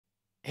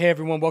Hey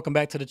everyone, welcome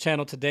back to the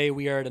channel. Today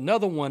we are at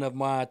another one of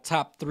my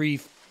top 3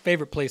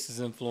 favorite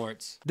places in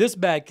Florence. This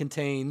bag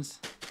contains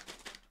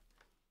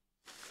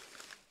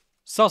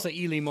salsa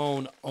y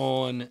limon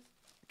on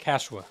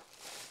cashua.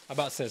 I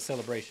about said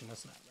celebration,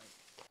 that's not right.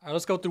 All right,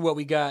 let's go through what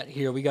we got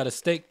here. We got a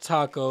steak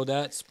taco.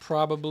 That's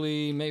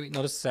probably,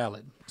 no, this is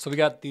salad. So we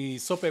got the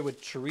sope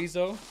with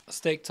chorizo, a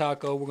steak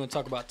taco. We're gonna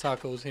talk about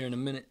tacos here in a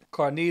minute.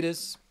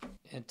 Carnitas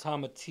and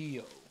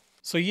tomatillo.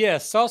 So yeah,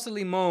 salsa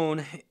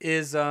limon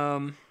is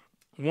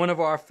one of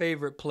our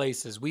favorite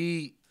places.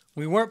 We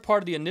weren't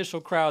part of the initial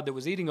crowd that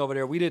was eating over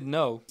there. We didn't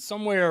know.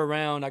 Somewhere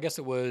around, I guess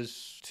it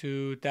was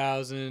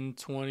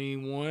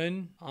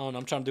 2021. I don't know,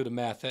 I'm trying to do the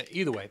math.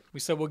 Either way, we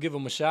said we'll give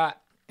them a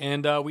shot,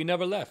 and we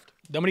never left.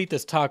 I'm gonna eat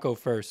this taco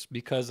first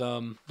because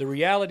the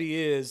reality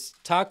is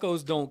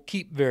tacos don't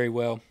keep very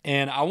well,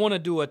 and I wanna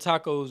do a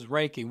tacos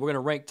ranking. We're gonna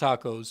rank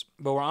tacos,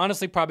 but we're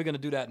honestly probably gonna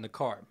do that in the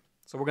car.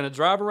 So we're gonna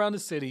drive around the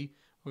city,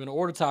 we're gonna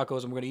order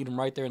tacos, and we're gonna eat them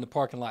right there in the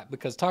parking lot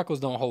because tacos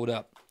don't hold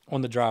up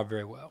on the drive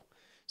very well.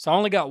 So I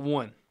only got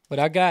one, but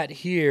I got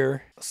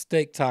here a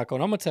steak taco,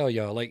 and I'm gonna tell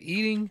y'all, like,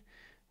 eating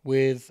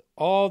with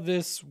all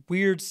this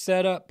weird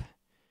setup,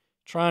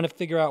 trying to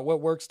figure out what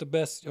works the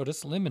best. Yo,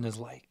 this lemon is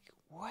like,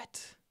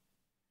 what?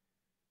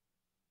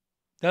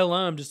 That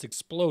lime just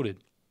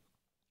exploded,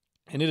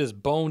 and it is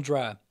bone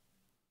dry.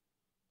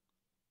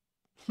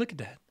 Look at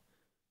that.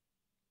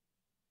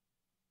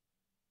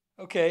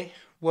 Okay,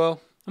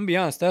 well, I'm gonna be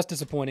honest, that's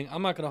disappointing.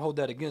 I'm not gonna hold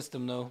that against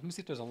them though. Let me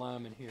see if there's a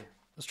lime in here.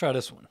 Let's try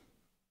this one.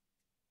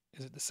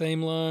 Is it the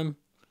same lime?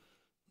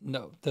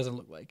 No, it doesn't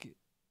look like it.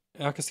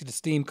 I can see the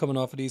steam coming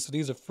off of these, so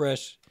these are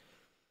fresh.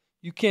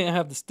 You can't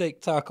have the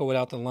steak taco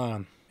without the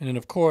lime. And then,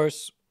 of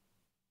course,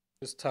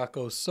 this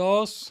taco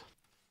sauce.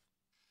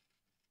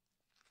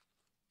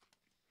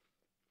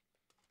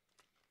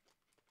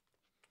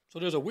 So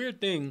there's a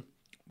weird thing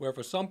where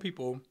for some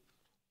people,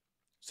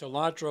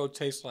 cilantro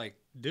tastes like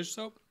dish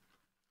soap,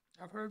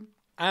 I've heard.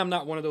 I am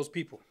not one of those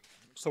people.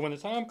 So when the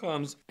time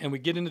comes and we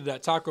get into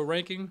that taco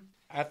ranking,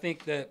 I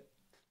think that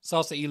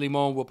salsa y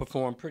limon will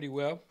perform pretty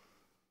well.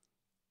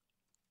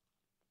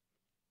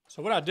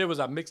 So what I did was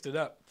I mixed it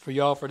up for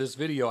y'all for this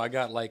video. I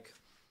got like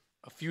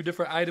a few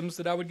different items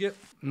that I would get.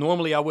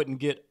 Normally I wouldn't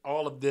get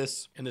all of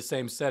this in the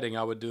same setting.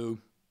 I would do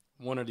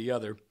one or the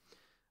other.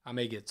 I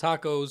may get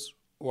tacos,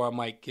 or I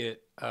might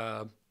get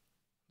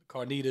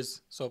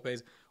carnitas,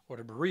 sopes, or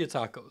the burrito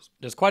tacos.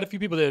 There's quite a few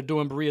people that are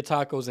doing burrito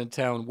tacos in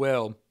town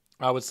well.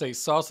 I would say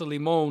salsa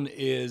limon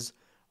is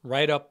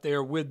right up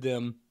there with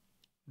them.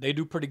 They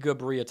do pretty good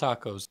burrito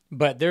tacos,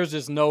 but there's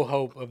just no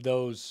hope of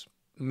those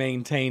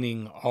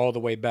maintaining all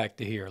the way back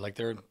to here. Like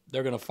they're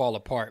gonna fall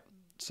apart.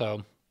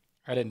 So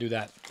I didn't do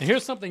that. And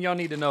here's something y'all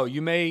need to know.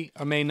 You may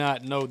or may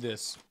not know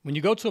this. When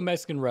you go to a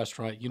Mexican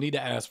restaurant, you need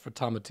to ask for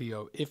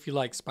tomatillo if you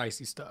like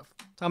spicy stuff.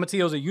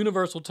 Tomatillo is a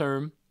universal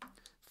term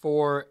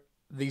for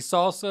the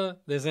salsa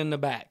that's in the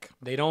back.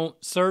 They don't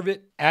serve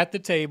it at the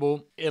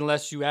table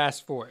unless you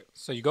ask for it.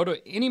 So you go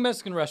to any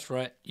Mexican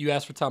restaurant, you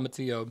ask for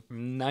tomatillo,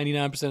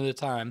 99% of the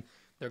time,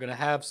 they're gonna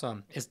have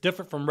some. It's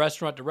different from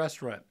restaurant to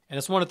restaurant. And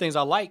it's one of the things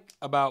I like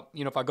about,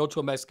 if I go to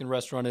a Mexican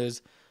restaurant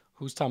is,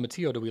 whose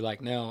tomatillo do we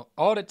like? Now,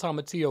 all that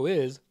tomatillo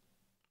is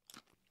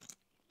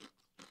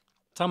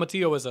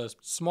a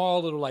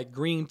small little like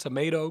green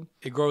tomato.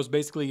 It grows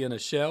basically in a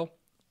shell,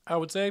 I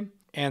would say.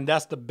 And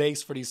that's the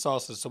base for these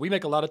sauces. So we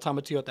make a lot of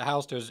tomatillo at the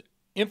house. There's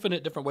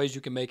infinite different ways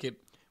you can make it,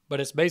 but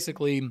it's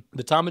basically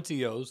the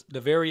tomatillos, the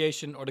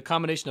variation or the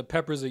combination of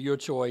peppers of your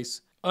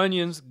choice,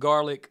 onions,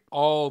 garlic,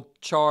 all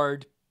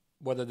charred,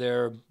 whether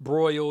they're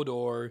broiled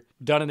or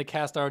done in the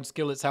cast iron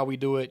skillets, how we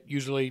do it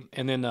usually,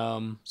 and then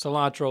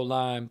cilantro,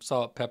 lime,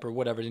 salt, pepper,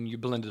 whatever, then you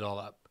blend it all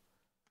up.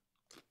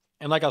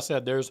 And like I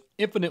said, there's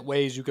infinite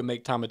ways you can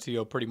make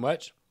tomatillo pretty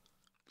much.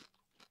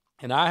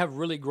 And I have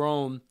really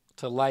grown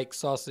to like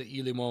salsa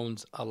y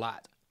limons a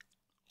lot.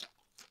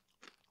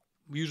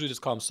 We usually just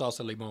call them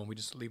salsa limon. We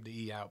just leave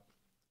the E out.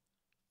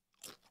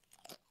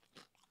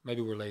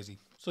 Maybe we're lazy.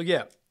 So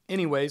yeah,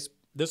 anyways,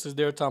 this is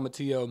their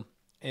tomatillo,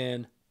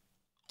 and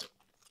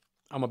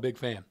I'm a big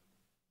fan.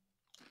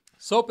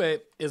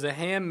 Sope is a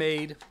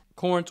handmade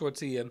corn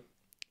tortilla.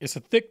 It's a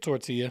thick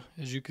tortilla,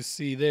 as you can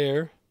see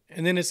there.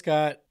 And then it's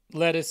got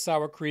lettuce,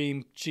 sour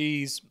cream,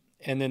 cheese,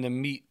 and then the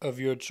meat of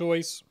your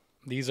choice.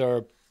 These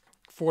are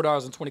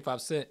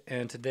 $4.25,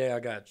 and today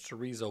I got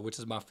chorizo, which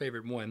is my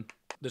favorite one.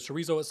 The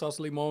chorizo at salsa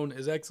limon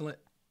is excellent.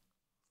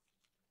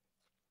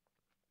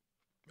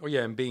 Oh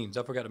yeah, and beans.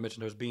 I forgot to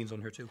mention there's beans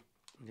on here too.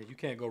 Yeah, you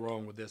can't go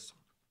wrong with this.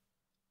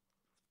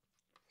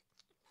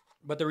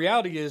 But the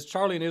reality is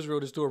Charlie and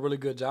Israel just do a really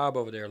good job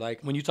over there.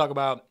 Like when you talk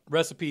about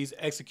recipes,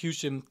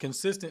 execution,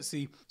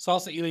 consistency,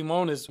 salsa y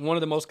limon is one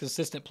of the most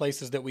consistent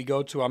places that we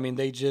go to. I mean,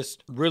 they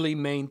just really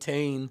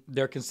maintain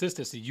their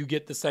consistency. You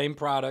get the same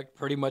product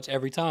pretty much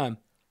every time.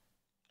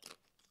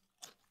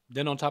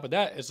 Then on top of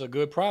that, it's a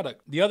good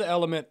product. The other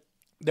element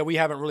that we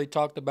haven't really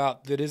talked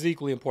about that is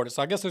equally important,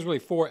 so I guess there's really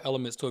 4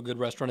 elements to a good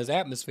restaurant, is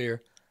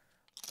atmosphere.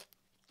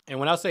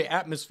 And when I say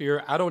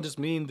atmosphere, I don't just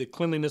mean the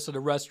cleanliness of the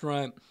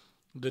restaurant,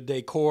 the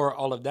decor,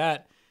 all of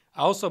that.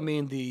 I also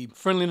mean the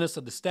friendliness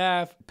of the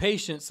staff,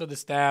 patience of the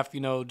staff,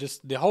 you know,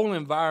 just the whole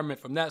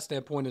environment from that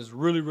standpoint is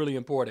really, really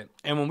important.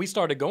 And when we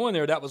started going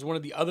there, that was one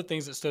of the other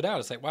things that stood out.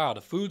 It's like, wow, the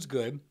food's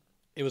good.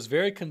 It was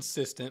very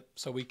consistent.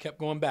 So we kept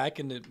going back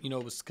and it, you know,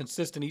 it was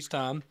consistent each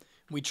time.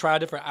 We tried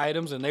different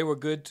items and they were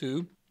good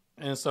too.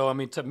 And so, I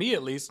mean, to me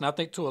at least, and I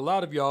think to a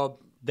lot of y'all,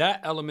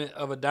 that element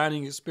of a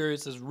dining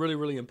experience is really,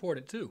 really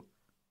important too.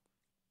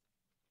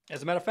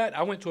 As a matter of fact,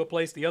 I went to a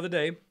place the other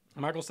day.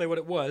 I'm not going to say what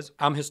it was.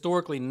 I'm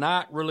historically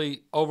not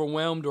really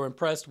overwhelmed or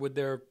impressed with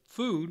their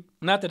food.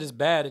 Not that it's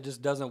bad, it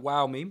just doesn't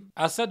wow me.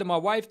 I said to my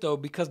wife, though,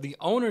 because the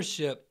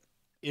ownership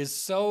is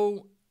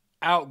so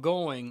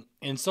outgoing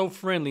and so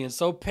friendly and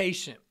so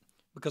patient,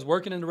 because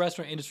working in the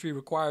restaurant industry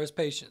requires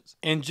patience.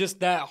 And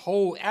just that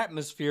whole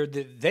atmosphere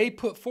that they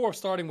put forth,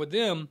 starting with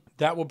them,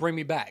 that will bring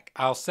me back.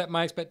 I'll set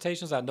my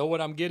expectations. I know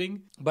what I'm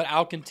getting, but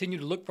I'll continue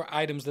to look for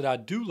items that I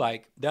do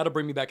like. That'll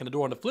bring me back in the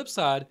door. On the flip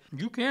side,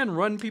 you can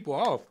run people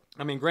off.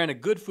 I mean,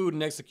 granted, good food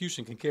and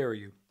execution can carry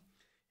you.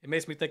 It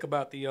makes me think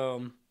about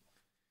the,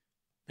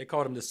 they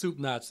called him the soup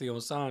Nazi on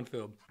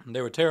Seinfeld. And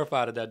they were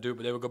terrified of that dude,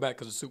 but they would go back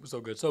because the soup was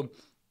so good. So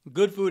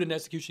good food and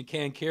execution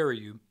can carry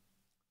you.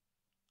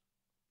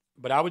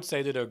 But I would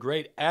say that a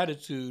great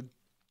attitude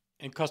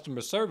and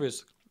customer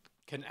service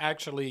can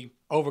actually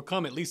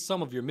overcome at least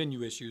some of your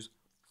menu issues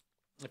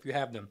if you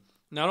have them.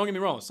 Now, don't get me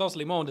wrong, Sauce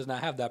Limon does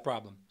not have that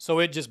problem. So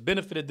it just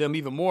benefited them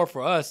even more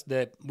for us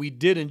that we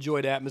did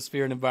enjoy the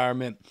atmosphere and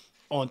environment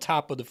on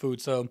top of the food.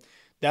 So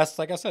that's,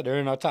 like I said, they're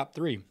in our top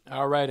 3.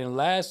 All right, and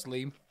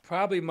lastly,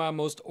 probably my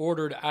most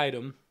ordered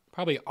item,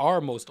 probably our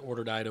most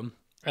ordered item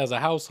as a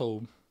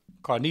household,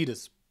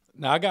 carnitas.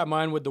 Now, I got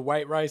mine with the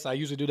white rice. I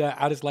usually do that.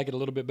 I just like it a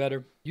little bit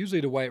better.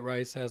 Usually the white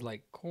rice has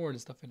like corn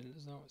and stuff in it.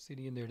 There's no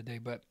CD in there today,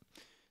 but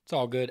it's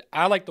all good.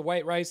 I like the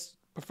white rice,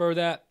 prefer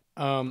that.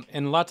 And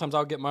a lot of times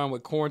I'll get mine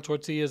with corn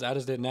tortillas. I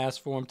just didn't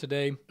ask for them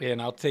today.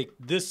 And I'll take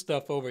this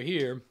stuff over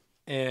here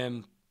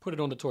and put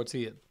it on the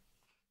tortilla.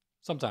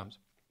 Sometimes.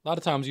 A lot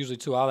of times, usually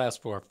too, I'll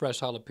ask for a fresh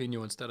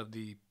jalapeno instead of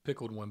the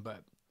pickled one,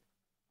 but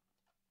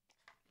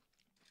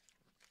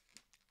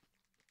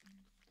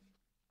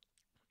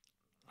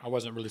I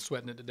wasn't really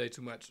sweating it today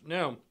too much.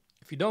 Now,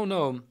 if you don't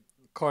know,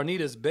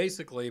 carnitas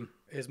basically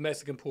is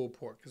Mexican pulled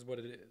pork, is what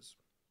it is.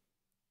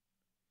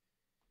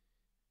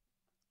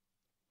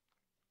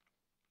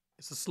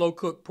 It's a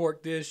slow-cooked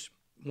pork dish.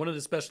 One of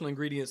the special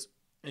ingredients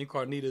in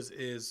carnitas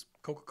is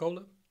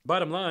Coca-Cola.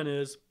 Bottom line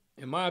is,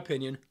 in my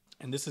opinion,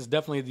 and this is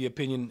definitely the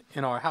opinion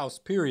in our house,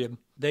 period,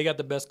 they got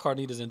the best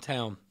carnitas in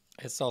town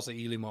at Salsa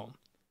y Limon.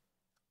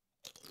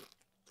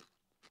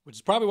 Which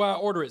is probably why I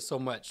order it so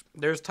much.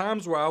 There's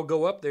times where I'll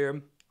go up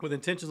there with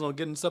intentions on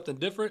getting something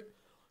different,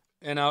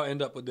 and I'll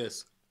end up with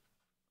this.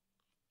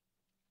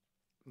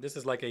 This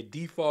is like a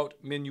default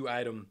menu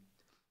item,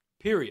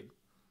 period.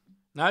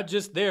 Not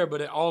just there,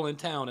 but all in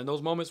town. In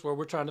those moments where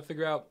we're trying to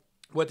figure out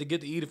what to get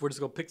to eat, if we're just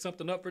going to pick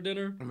something up for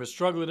dinner, and we're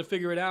struggling to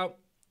figure it out,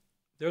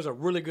 there's a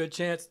really good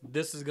chance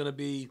this is going to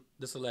be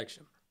the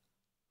selection.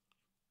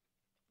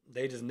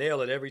 They just nail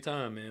it every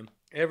time, man.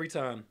 Every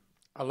time.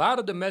 A lot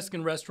of the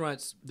Mexican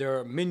restaurants,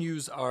 their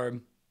menus are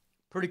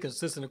pretty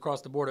consistent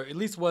across the board, or at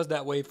least was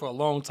that way for a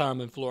long time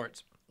in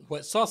Florence.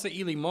 What Salsa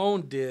y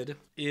Limon did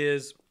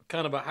is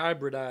kind of a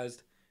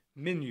hybridized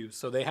menu.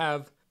 So they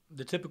have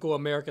the typical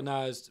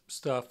Americanized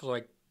stuff,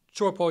 like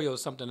chorpollo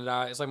is something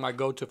that it's like my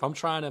go-to. If I'm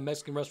trying a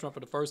Mexican restaurant for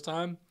the first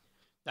time,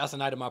 that's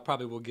an item I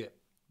probably will get.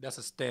 That's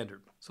a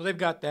standard. So they've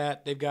got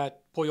that. They've got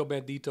pollo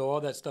bandito,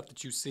 all that stuff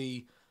that you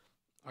see.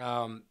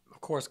 Of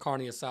course,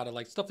 carne asada,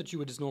 like stuff that you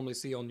would just normally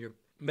see on your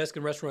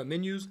Mexican restaurant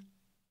menus.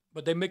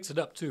 But they mix it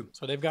up too.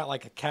 So they've got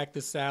like a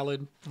cactus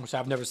salad, which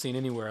I've never seen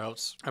anywhere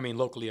else. I mean,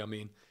 locally, I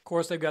mean. Of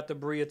course, they've got the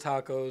birria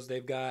tacos.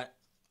 They've got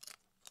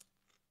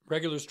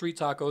regular street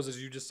tacos,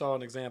 as you just saw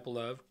an example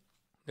of.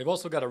 They've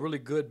also got a really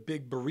good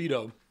big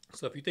burrito.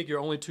 So if you think your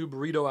only 2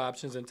 burrito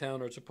options in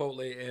town are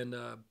Chipotle and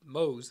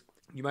Moe's,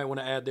 you might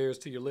want to add theirs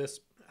to your list.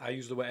 I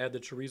usually would add the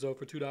chorizo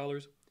for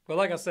 $2. But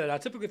like I said, I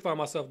typically find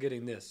myself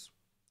getting this.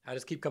 I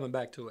just keep coming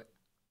back to it.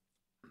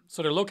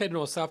 So they're located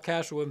on South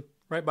Cashua,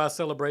 right by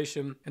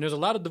Celebration. And there's a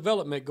lot of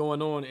development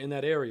going on in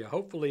that area.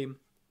 Hopefully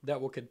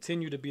that will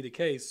continue to be the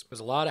case.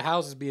 There's a lot of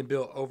houses being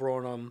built over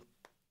on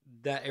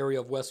that area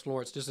of West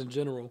Florence, just in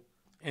general,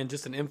 and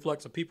just an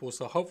influx of people.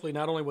 So hopefully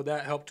not only will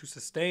that help to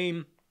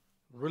sustain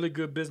really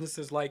good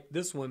businesses like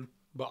this one,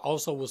 but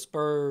also will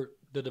spur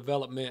the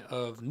development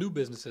of new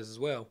businesses as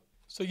well.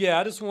 So yeah,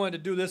 I just wanted to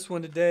do this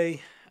one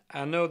today.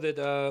 I know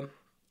that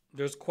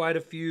there's quite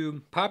a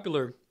few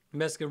popular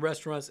Mexican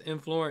restaurants in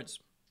Florence,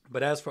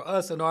 but as for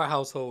us in our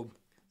household,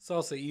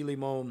 Salsa y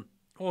Limon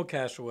on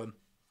Cashua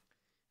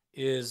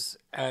is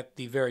at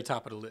the very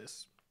top of the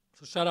list.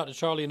 So shout out to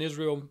Charlie and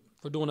Israel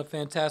for doing a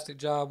fantastic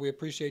job. We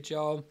appreciate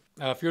y'all.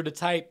 If you're the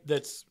type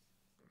that's,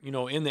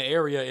 in the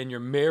area and you're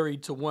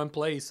married to one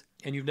place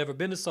and you've never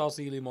been to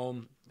Salsa y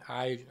Limon,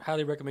 I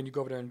highly recommend you go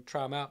over there and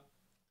try them out.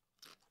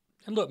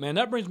 And look, man,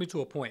 that brings me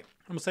to a point.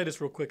 I'm going to say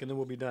this real quick and then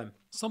we'll be done.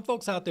 Some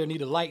folks out there need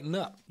to lighten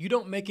up. You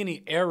don't make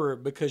any error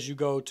because you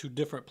go to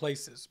different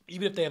places,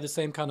 even if they have the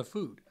same kind of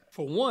food.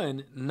 For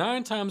one,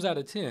 9 times out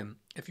of 10,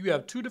 if you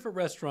have 2 different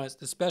restaurants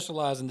that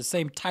specialize in the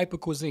same type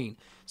of cuisine,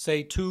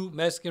 say 2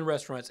 Mexican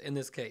restaurants in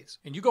this case,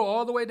 and you go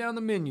all the way down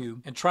the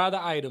menu and try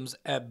the items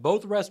at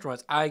both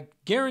restaurants, I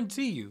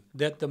guarantee you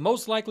that the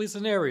most likely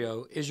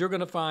scenario is you're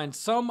going to find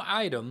some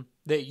item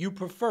that you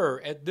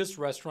prefer at this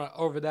restaurant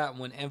over that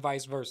one and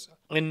vice versa.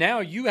 And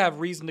now you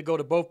have reason to go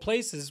to both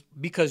places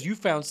because you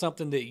found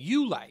something that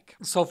you like.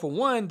 So for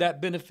one,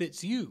 that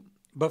benefits you.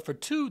 But for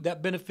 2,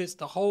 that benefits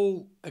the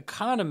whole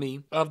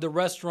economy of the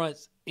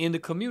restaurants in the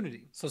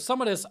community. So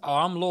some of this, oh,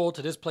 I'm loyal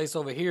to this place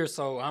over here,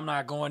 so I'm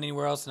not going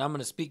anywhere else and I'm going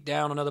to speak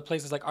down on other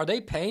places. Like, are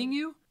they paying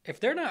you? If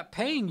they're not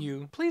paying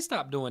you, please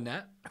stop doing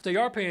that. If they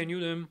are paying you,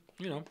 then,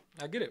 you know,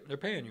 I get it. They're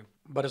paying you.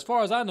 But as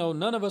far as I know,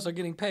 none of us are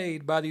getting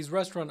paid by these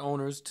restaurant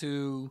owners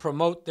to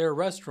promote their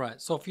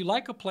restaurant. So if you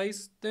like a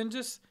place, then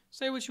just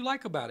say what you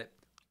like about it.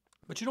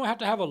 But you don't have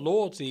to have a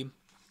loyalty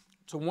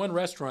to one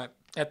restaurant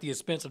at the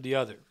expense of the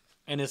other.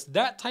 And it's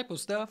that type of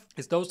stuff,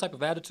 it's those type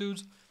of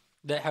attitudes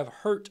that have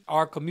hurt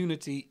our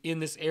community in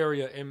this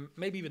area and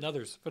maybe even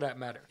others for that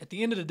matter. At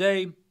the end of the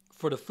day,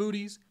 for the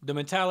foodies, the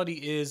mentality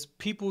is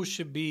people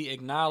should be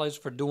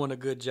acknowledged for doing a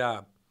good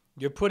job.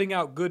 You're putting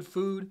out good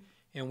food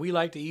and we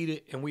like to eat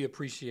it and we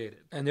appreciate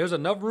it. And there's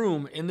enough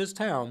room in this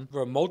town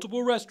for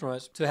multiple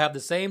restaurants to have the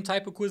same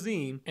type of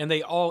cuisine and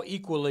they all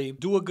equally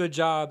do a good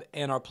job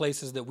and are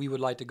places that we would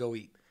like to go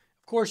eat.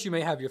 Of course, you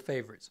may have your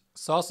favorites.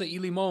 Salsa y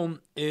Limon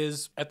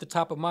is at the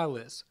top of my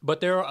list,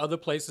 but there are other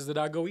places that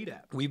I go eat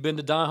at. We've been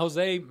to Don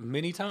Jose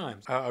many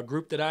times. A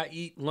group that I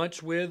eat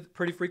lunch with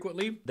pretty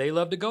frequently, they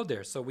love to go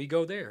there, so we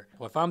go there.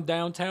 Well, if I'm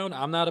downtown,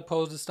 I'm not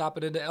opposed to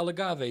stopping into El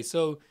Agave,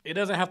 so it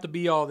doesn't have to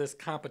be all this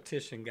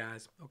competition,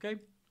 guys, okay?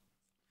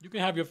 You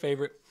can have your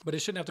favorite, but it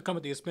shouldn't have to come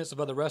at the expense of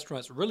other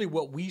restaurants. Really,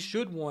 what we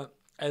should want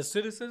as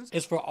citizens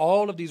is for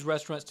all of these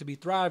restaurants to be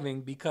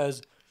thriving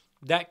because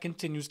that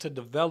continues to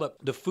develop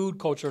the food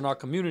culture in our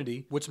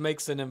community, which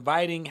makes an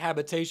inviting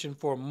habitation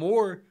for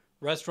more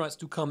restaurants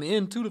to come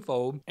into the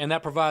fold. And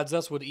that provides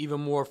us with even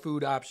more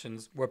food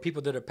options where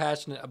people that are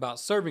passionate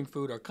about serving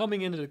food are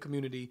coming into the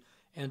community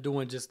and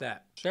doing just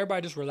that. So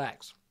everybody just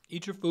relax,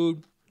 eat your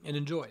food and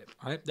enjoy it.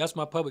 All right, that's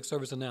my public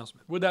service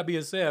announcement. With that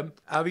being said,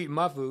 I've eaten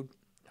my food.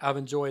 I've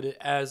enjoyed it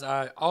as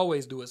I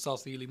always do at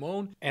Salsa y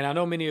Limon. And I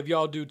know many of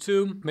y'all do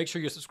too. Make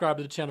sure you're subscribed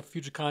to the channel for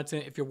future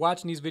content. If you're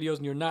watching these videos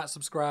and you're not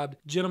subscribed,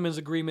 gentlemen's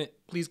agreement,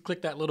 please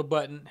click that little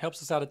button.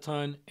 Helps us out a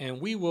ton. And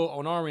we will,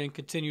 on our end,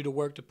 continue to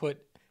work to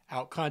put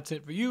out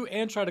content for you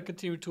and try to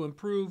continue to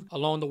improve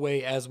along the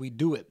way as we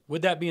do it.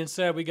 With that being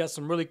said, we got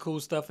some really cool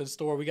stuff in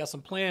store. We got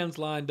some plans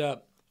lined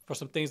up for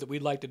some things that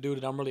we'd like to do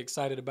that I'm really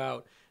excited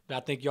about that I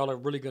think y'all are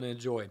really going to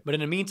enjoy. But in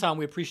the meantime,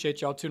 we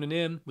appreciate y'all tuning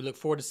in. We look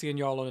forward to seeing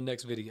y'all on the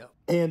next video.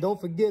 And don't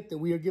forget that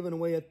we are giving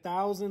away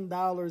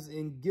 $1,000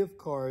 in gift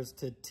cards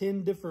to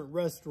 10 different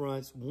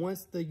restaurants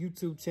once the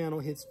YouTube channel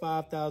hits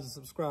 5,000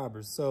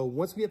 subscribers. So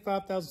once we hit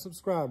 5,000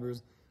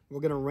 subscribers, we're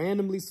going to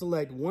randomly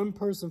select one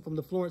person from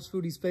the Florence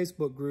Foodies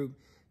Facebook group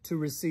to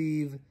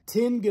receive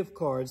 10 gift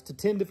cards to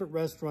 10 different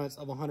restaurants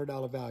of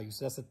 $100 value.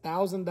 So that's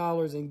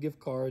 $1,000 in gift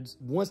cards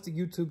once the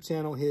YouTube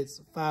channel hits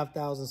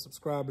 5,000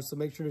 subscribers. So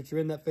make sure that you're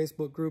in that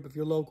Facebook group if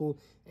you're local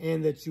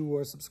and that you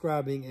are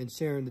subscribing and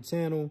sharing the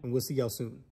channel. And we'll see y'all soon.